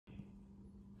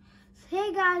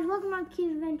Hey guys, welcome to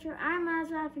Kid's Adventure. I'm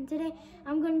Azraf, and today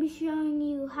I'm going to be showing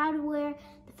you how to wear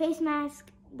the face mask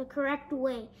the correct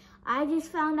way. I just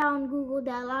found out on Google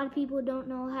that a lot of people don't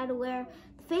know how to wear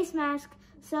the face mask.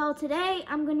 So today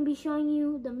I'm going to be showing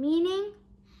you the meaning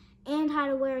and how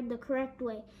to wear it the correct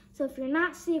way. So if you're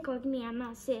not sick like me, I'm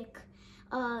not sick,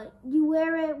 you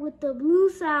wear it with the blue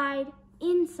side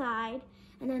inside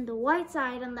and then the white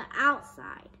side on the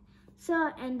outside.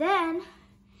 And then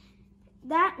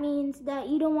that means that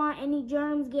you don't want any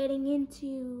germs getting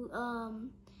into,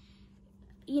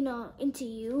 into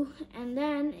you. And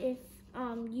then if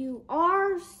you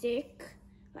are sick,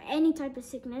 or any type of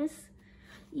sickness,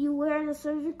 you wear the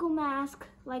surgical mask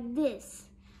like this.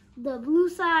 The blue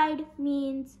side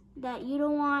means that you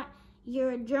don't want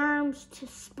your germs to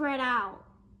spread out,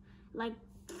 like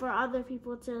for other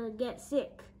people to get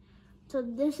sick. So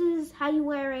this is how you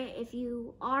wear it if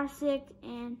you are sick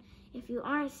and if you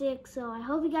aren't sick. So I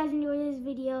hope you guys enjoyed this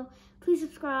video. Please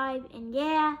subscribe, and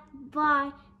yeah,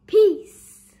 bye. Peace.